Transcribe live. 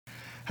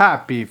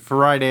Happy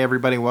Friday,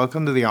 everybody.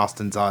 Welcome to the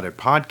Austin's Audit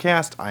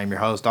Podcast. I'm your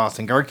host,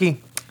 Austin Garkey.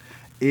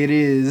 It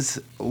is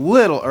a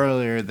little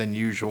earlier than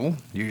usual.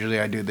 Usually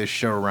I do this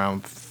show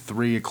around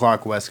 3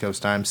 o'clock West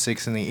Coast time,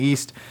 6 in the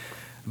East.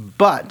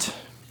 But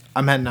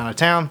I'm heading out of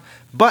town.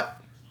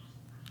 But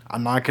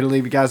I'm not going to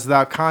leave you guys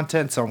without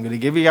content, so I'm going to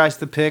give you guys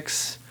the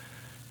picks.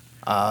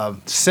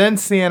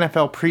 Since the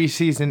NFL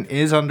preseason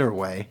is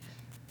underway,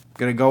 I'm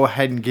going to go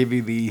ahead and give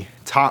you the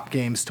top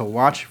games to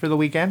watch for the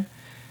weekend.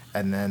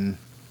 And then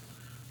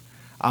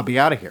I'll be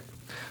out of here.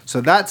 So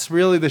that's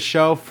really the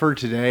show for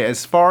today.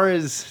 As far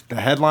as the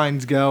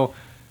headlines go,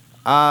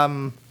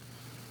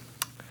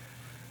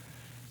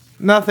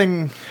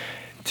 nothing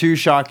too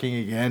shocking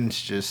again.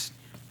 It's just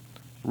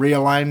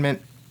realignment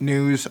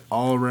news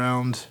all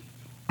around.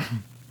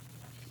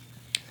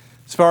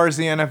 As far as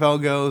the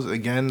NFL goes,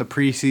 again, the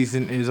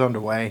preseason is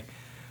underway.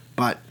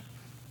 But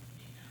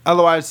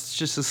otherwise, it's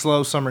just a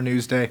slow summer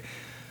news day.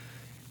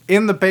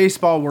 In the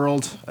baseball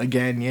world,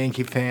 again,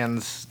 Yankee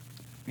fans,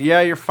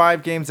 yeah, you're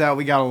 5 games out.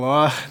 We got a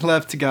lot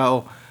left to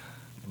go.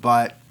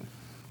 But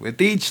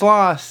with each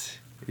loss,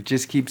 it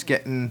just keeps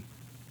getting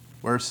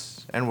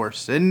worse and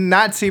worse. And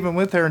that's even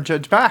with Aaron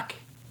Judge back.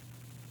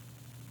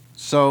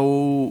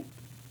 So,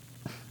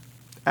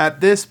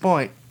 at this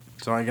point,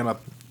 sorry, I got a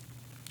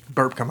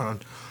burp coming on.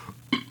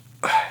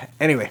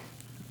 Anyway,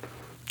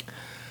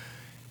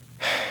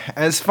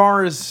 as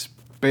far as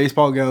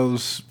baseball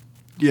goes,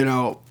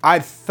 I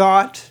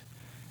thought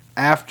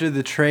after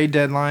the trade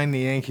deadline, the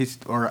Yankees,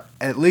 or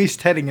at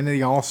least heading into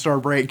the All-Star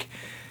break,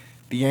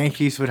 the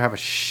Yankees would have a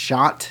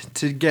shot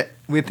to get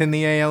within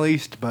the AL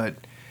East, but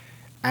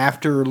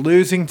after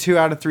losing 2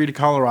 out of 3 to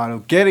Colorado,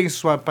 getting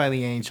swept by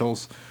the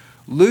Angels,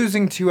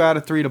 losing 2 out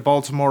of 3 to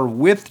Baltimore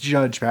with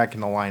Judge back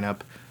in the lineup,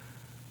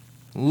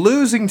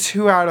 losing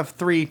 2 out of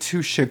 3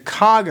 to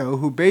Chicago,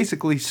 who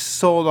basically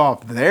sold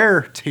off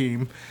their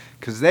team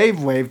because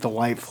they've waved the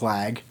white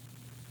flag,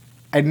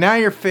 and now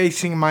you're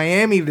facing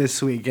Miami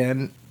this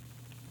weekend.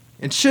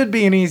 It should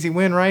be an easy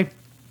win, right?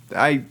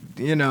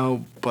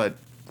 But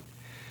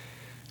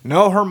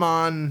no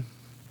Herman.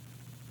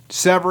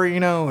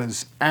 Severino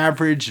is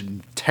average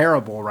and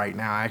terrible right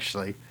now,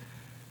 actually.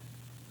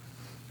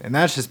 And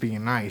that's just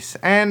being nice.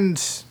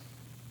 And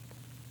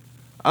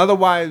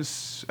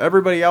otherwise,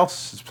 everybody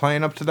else is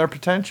playing up to their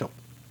potential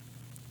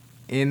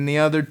in the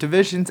other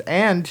divisions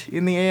and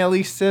in the AL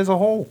East as a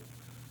whole.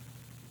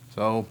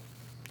 So,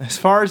 as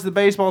far as the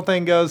baseball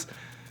thing goes,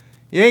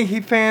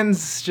 Yankee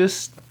fans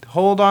just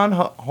hold on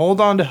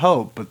to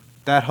hope, but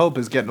that hope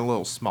is getting a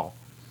little small.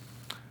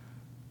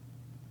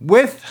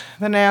 With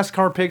the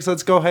NASCAR picks,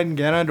 let's go ahead and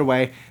get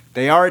underway.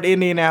 They are at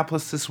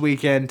Indianapolis this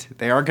weekend.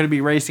 They are going to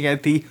be racing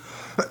at the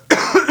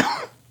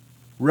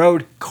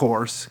road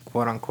course,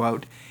 quote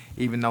unquote,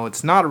 even though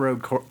it's not a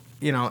road course.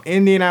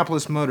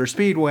 Indianapolis Motor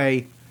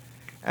Speedway,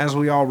 as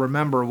we all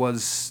remember,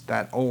 was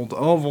that old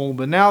oval,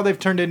 but now they've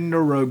turned it into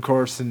a road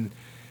course, and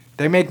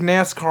they make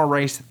NASCAR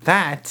race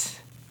that.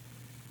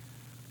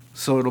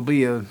 So it'll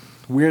be a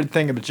weird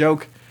thing of a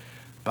joke.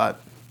 But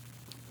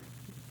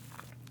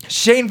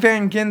Shane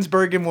Van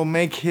Gisbergen will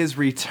make his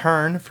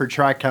return for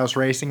Trackhouse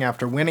Racing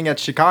after winning at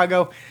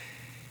Chicago.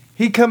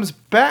 He comes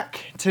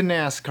back to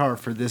NASCAR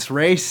for this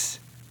race.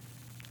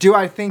 Do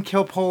I think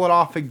he'll pull it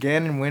off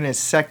again and win his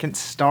second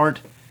start?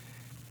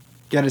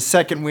 Get a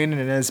second win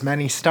in as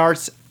many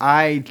starts?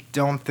 I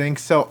don't think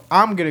so.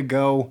 I'm going to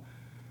go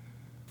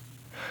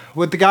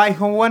with the guy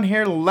who won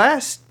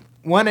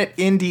at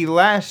Indy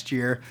last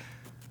year.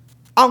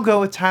 I'll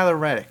go with Tyler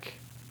Reddick.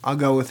 I'll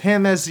go with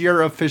him as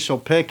your official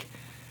pick.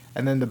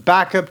 And then the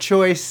backup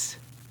choice.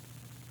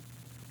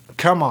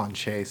 Come on,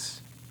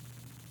 Chase.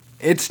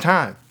 It's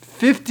time.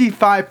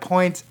 55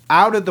 points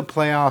out of the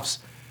playoffs.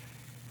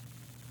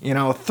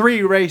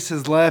 3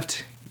 races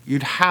left.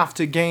 You'd have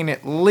to gain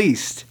at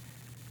least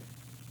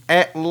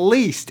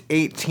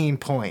 18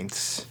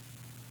 points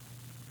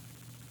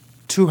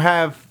to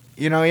have,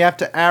 you have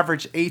to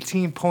average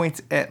 18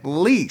 points at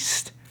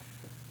least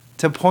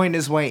to point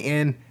his way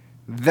in.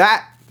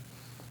 That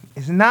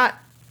is not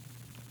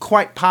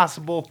quite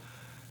possible.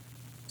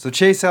 So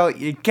Chase Elliott,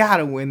 you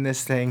gotta win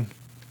this thing.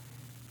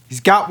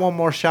 He's got one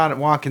more shot at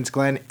Watkins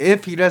Glen.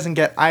 If he doesn't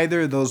get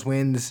either of those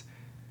wins,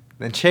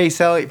 then Chase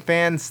Elliott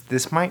fans,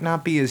 this might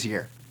not be his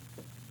year.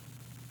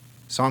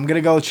 So I'm going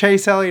to go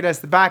Chase Elliott as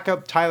the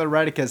backup, Tyler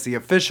Reddick as the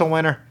official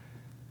winner.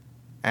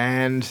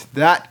 And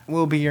that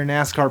will be your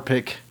NASCAR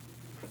pick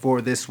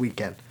for this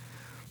weekend.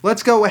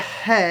 Let's go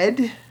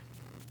ahead.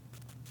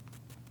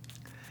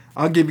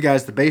 I'll give you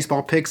guys the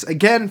baseball picks.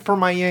 Again, for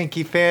my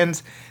Yankee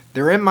fans,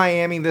 they're in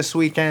Miami this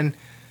weekend.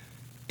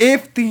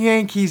 If the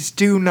Yankees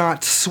do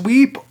not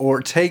sweep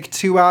or take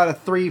 2 out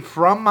of 3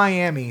 from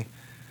Miami,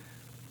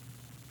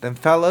 then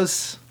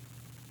fellas,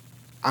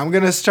 I'm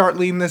going to start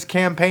leading this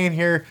campaign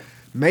here.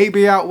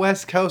 Maybe out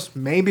West Coast.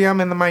 Maybe I'm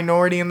in the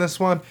minority in this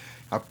one.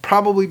 I've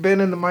probably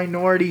been in the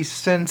minority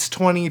since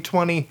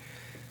 2020.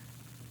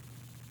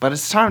 But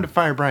it's time to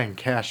fire Brian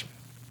Cashman.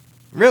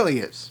 It really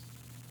is.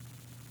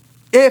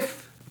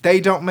 If they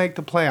don't make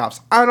the playoffs,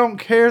 I don't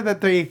care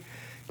that they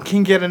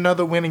can get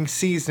another winning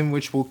season,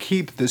 which will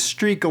keep the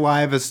streak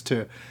alive as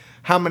to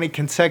how many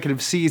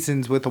consecutive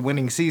seasons with a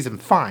winning season,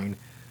 fine.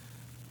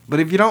 But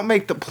if you don't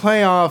make the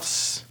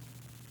playoffs,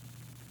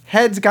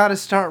 heads got to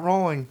start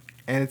rolling,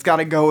 and it's got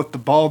to go with the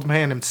bald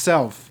man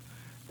himself,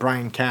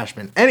 Brian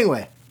Cashman.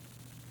 Anyway,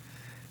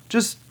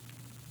 just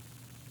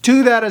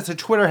do that as a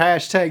Twitter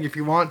hashtag if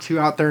you want to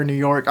out there in New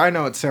York. I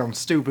know it sounds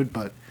stupid,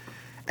 but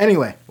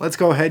anyway, let's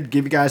go ahead and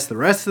give you guys the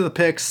rest of the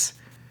picks.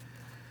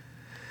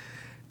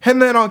 And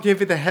then I'll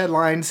give you the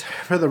headlines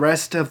for the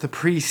rest of the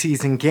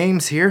preseason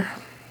games here.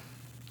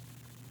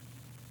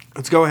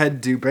 Let's go ahead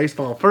and do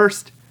baseball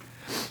first.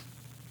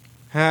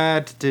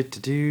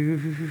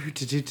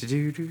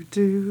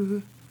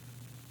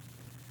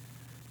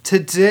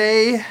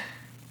 Today,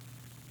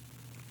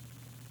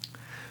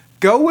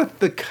 go with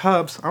the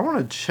Cubs. I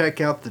want to check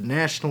out the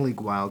National League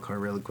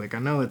wildcard really quick. I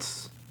know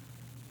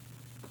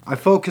I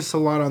focus a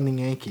lot on the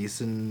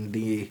Yankees and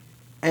the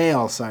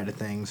AL side of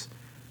things,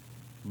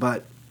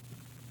 but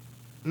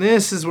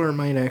this is where it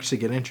might actually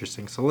get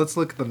interesting. So let's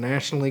look at the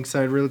National League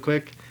side really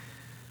quick.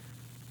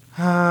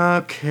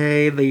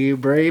 Okay, the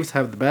Braves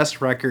have the best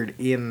record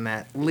in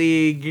that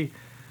league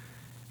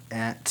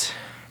at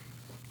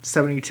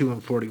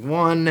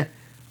 72-41.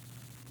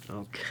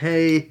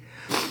 Okay.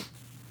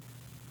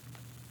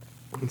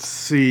 Let's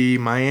see.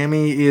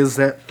 Miami is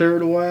that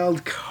third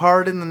wild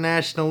card in the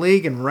National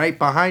League, and right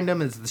behind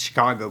them is the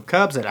Chicago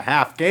Cubs at a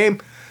half game,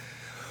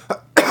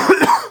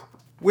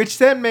 which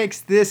then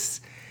makes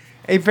this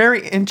a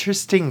very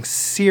interesting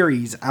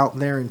series out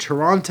there in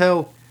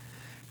Toronto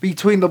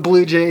between the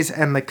Blue Jays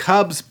and the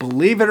Cubs,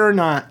 believe it or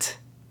not.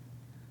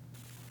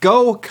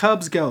 Go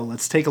Cubs, go.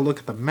 Let's take a look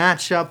at the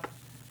matchup.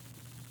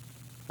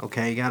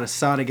 Okay, you got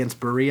Assad against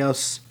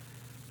Barrios.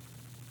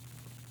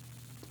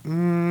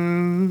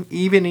 Even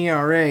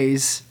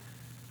ERAs.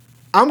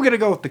 I'm going to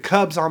go with the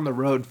Cubs on the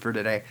road for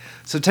today.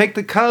 So take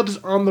the Cubs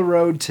on the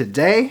road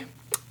today.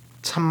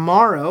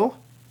 Tomorrow,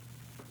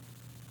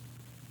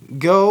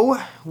 go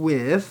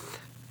with...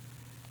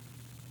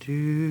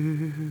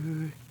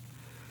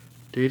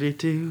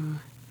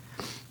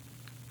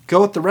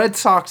 Go with the Red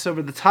Sox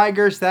over the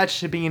Tigers. That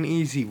should be an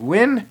easy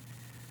win.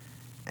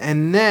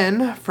 And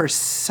then for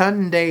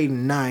Sunday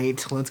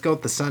night, let's go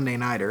with the Sunday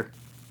Nighter.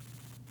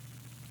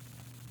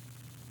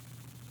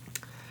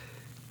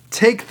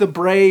 Take the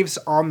Braves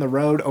on the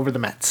road over the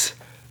Mets.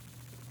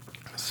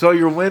 So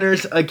your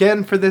winners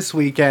again for this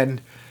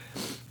weekend.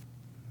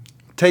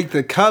 Take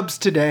the Cubs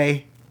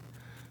today,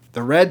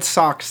 the Red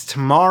Sox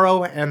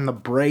tomorrow, and the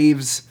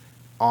Braves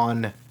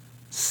on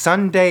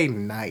Sunday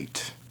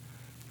night.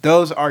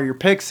 Those are your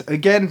picks.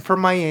 Again, for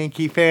my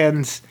Yankee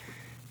fans,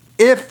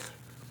 if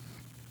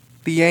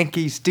the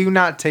Yankees do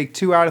not take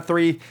 2 out of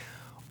 3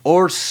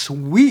 or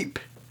sweep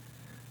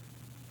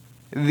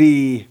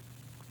the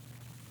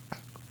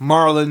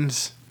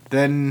Marlins,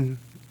 then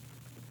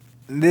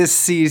this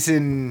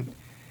season,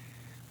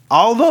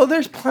 although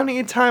there's plenty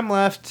of time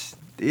left,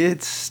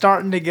 it's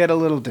starting to get a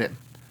little dim.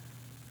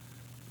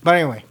 But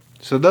anyway,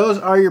 so those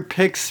are your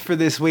picks for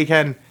this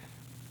weekend.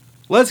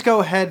 Let's go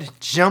ahead,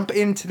 jump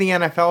into the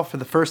NFL for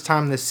the first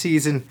time this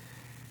season.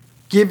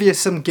 Give you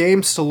some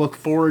games to look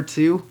forward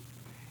to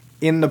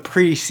in the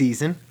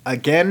preseason.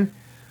 Again,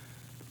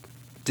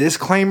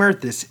 disclaimer,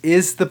 this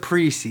is the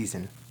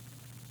preseason,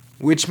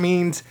 which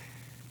means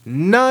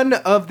none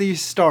of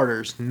these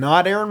starters,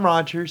 not Aaron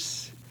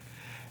Rodgers,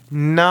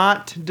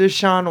 not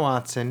Deshaun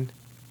Watson.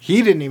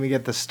 He didn't even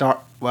get the start.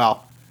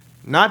 Well,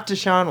 not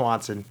Deshaun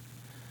Watson.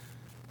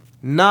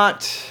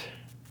 Not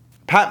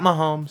Pat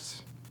Mahomes.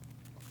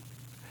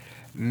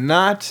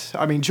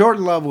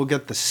 Jordan Love will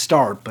get the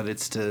start, but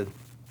it's to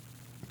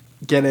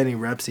get any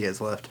reps he has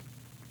left.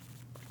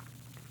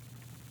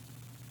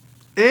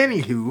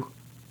 Anywho,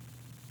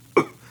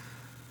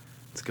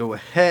 let's go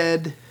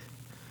ahead.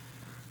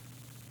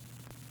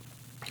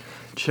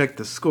 Check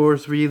the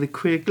scores really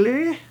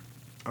quickly.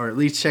 Or at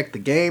least check the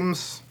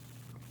games.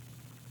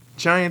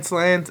 Giants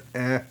land.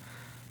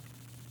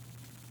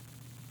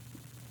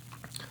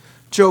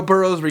 Joe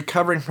Burrow's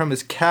recovering from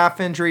his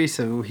calf injury,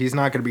 so he's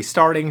not going to be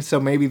starting. So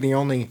maybe the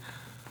only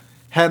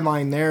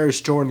headline there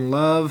is Jordan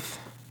Love.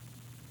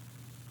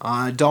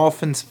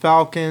 Dolphins,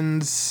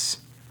 Falcons.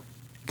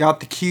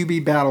 Got the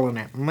QB battle in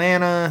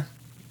Atlanta.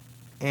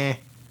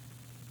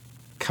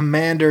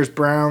 Commanders,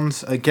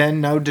 Browns.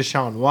 Again, no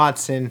Deshaun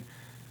Watson.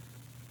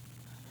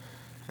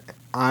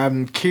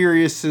 I'm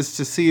curious as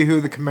to see who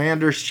the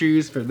Commanders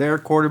choose for their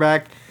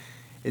quarterback.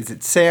 Is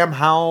it Sam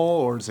Howell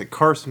or is it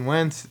Carson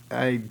Wentz?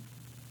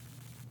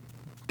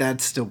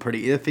 That's still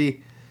pretty iffy.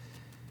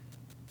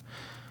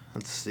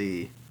 Let's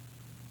see.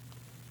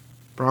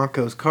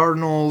 Broncos,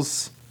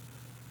 Cardinals.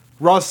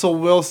 Russell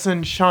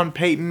Wilson, Sean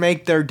Payton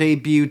make their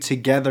debut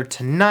together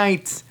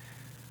tonight.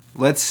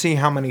 Let's see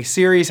how many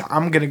series.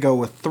 I'm going to go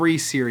with 3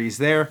 series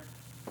there.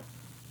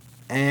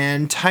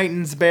 And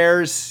Titans,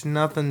 Bears,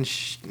 nothing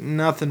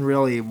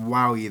really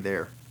wowy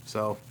there.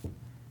 So,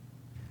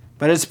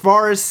 but as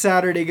far as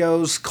Saturday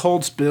goes,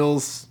 Colts,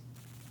 Bills,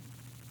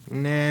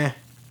 nah.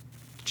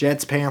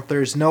 Jets,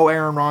 Panthers, no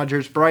Aaron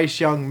Rodgers. Bryce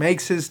Young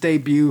makes his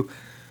debut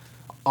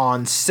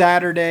on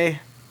Saturday.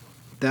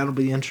 That'll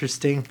be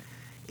interesting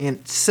in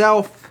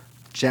itself.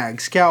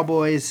 Jags,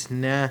 Cowboys,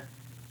 nah.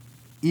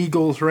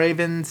 Eagles,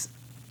 Ravens,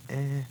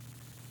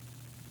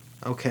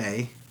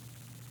 okay.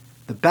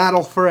 The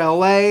battle for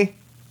LA.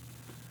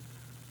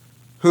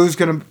 Who's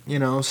going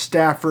to,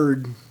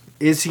 Stafford,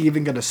 is he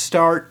even going to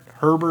start?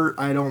 Herbert,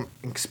 I don't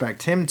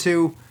expect him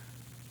to.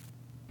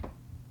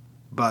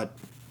 But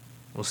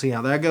we'll see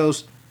how that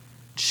goes.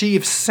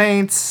 Chiefs,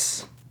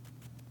 Saints.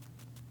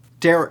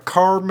 Derek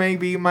Carr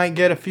maybe might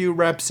get a few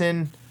reps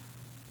in.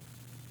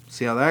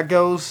 See how that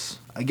goes.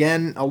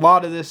 Again, a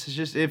lot of this is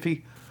just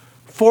iffy.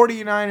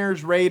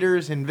 49ers,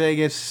 Raiders in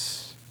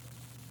Vegas.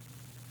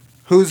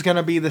 Who's going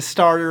to be the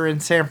starter in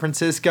San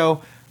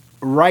Francisco?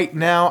 Right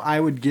now,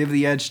 I would give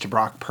the edge to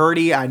Brock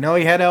Purdy. I know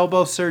he had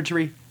elbow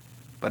surgery,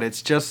 but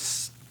it's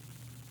just...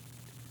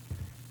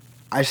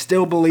 I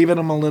still believe in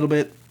him a little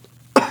bit.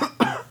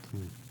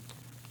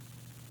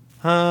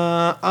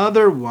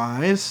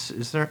 Otherwise,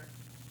 is there...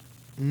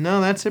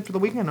 No, that's it for the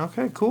weekend.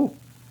 Okay, cool.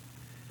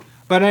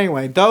 But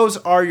anyway, those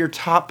are your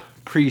top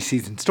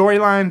preseason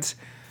storylines.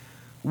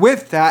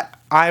 With that,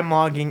 I'm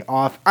logging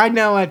off. I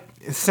know it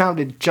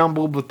sounded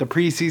jumbled with the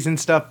preseason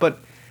stuff, but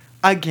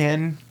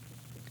again,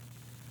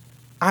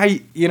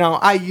 I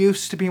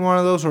used to be one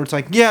of those where it's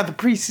like, yeah, the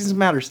preseason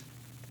matters.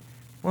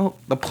 Well,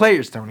 the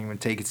players don't even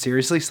take it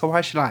seriously, so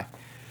why should I?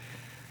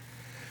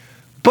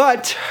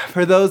 But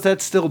for those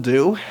that still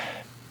do,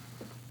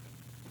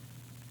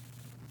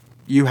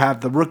 you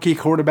have the rookie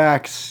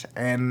quarterbacks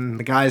and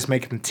the guys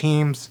making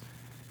teams.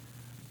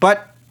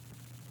 But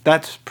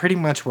that's pretty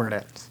much where it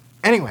ends.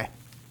 Anyway,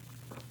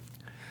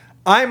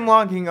 I'm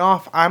logging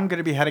off. I'm going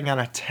to be heading out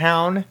of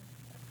town.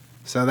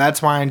 So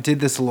that's why I did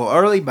this a little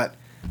early. But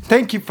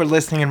thank you for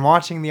listening and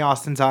watching the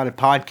Austin's Audit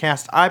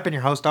Podcast. I've been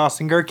your host,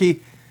 Austin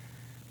Gerke.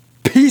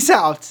 Peace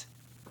out.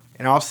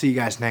 And I'll see you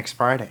guys next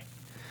Friday.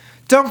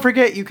 Don't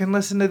forget, you can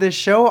listen to this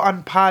show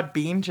on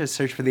Podbean. Just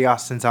search for the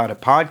Austin's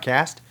Audit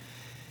Podcast.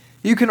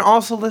 You can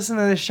also listen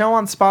to this show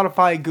on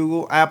Spotify,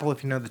 Google, Apple,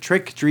 if you know the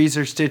trick,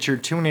 Deezer, Stitcher,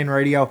 TuneIn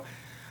Radio,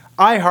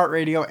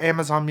 iHeartRadio,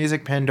 Amazon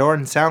Music, Pandora,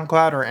 and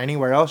SoundCloud, or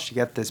anywhere else you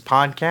get this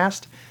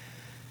podcast.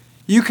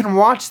 You can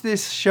watch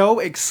this show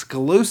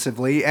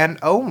exclusively and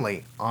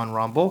only on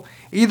Rumble,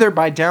 either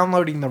by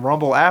downloading the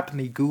Rumble app in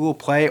the Google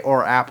Play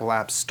or Apple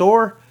App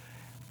Store,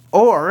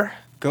 or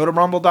go to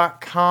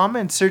rumble.com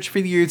and search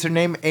for the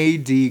username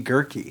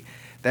ADGerke.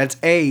 That's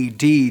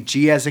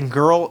ADG as in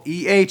girl,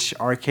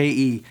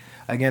 EHRKE.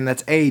 Again,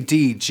 that's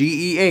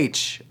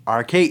ADGEHRKE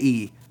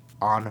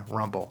on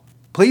Rumble.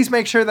 Please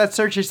make sure that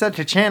search is set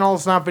to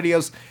channels, not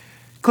videos.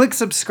 Click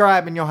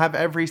subscribe and you'll have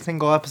every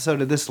single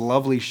episode of this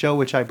lovely show,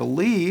 which I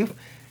believe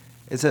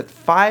is at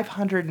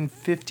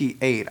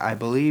 558. I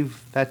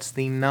believe that's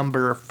the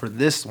number for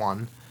this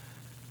one.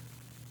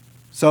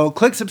 So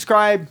click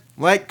subscribe,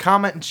 like,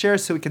 comment, and share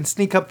so we can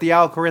sneak up the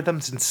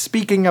algorithms. And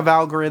speaking of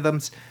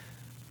algorithms,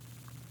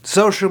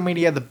 social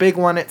media, the big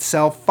one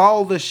itself,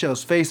 follow this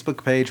show's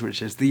Facebook page,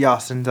 which is the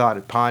Austin's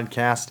Audit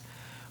Podcast.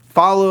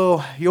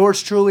 Follow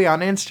yours truly on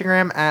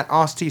Instagram at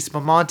Austi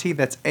Spamanti.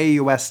 That's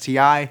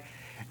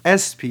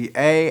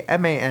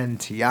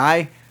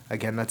AUSTISPAMANTI.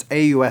 Again, that's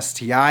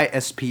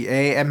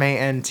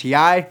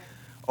AUSTISPAMANTI.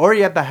 Or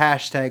you have the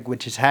hashtag,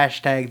 which is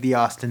hashtag the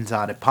Austin's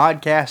Audit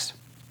Podcast.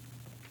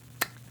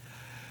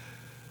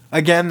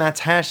 Again,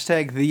 that's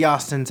hashtag the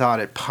Austin's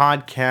Audit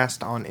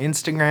Podcast on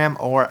Instagram,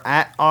 or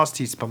at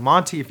Austi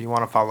Spamanti if you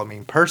want to follow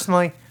me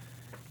personally.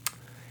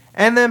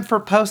 And then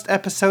for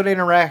post-episode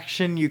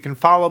interaction, you can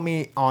follow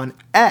me on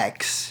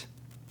X.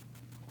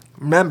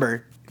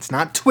 Remember, it's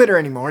not Twitter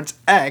anymore, it's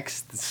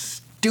X, the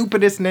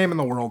stupidest name in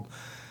the world.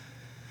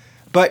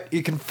 But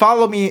you can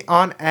follow me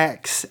on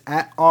X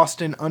at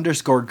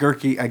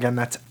Austin_Gerke. Again,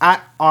 that's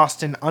at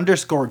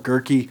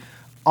Austin_Gerke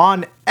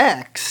on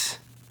X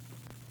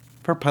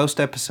for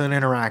post-episode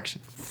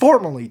interaction.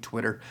 Formerly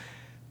Twitter,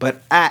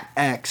 but at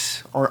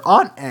X or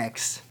on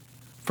X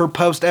for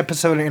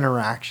post-episode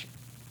interaction.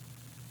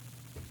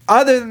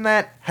 Other than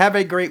that, have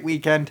a great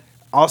weekend.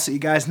 I'll see you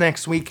guys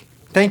next week.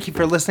 Thank you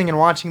for listening and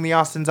watching the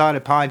Austin's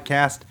Audit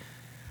Podcast.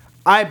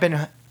 I've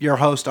been your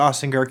host,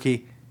 Austin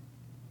Gerke,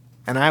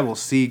 and I will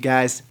see you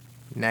guys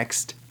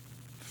next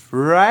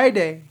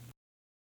Friday.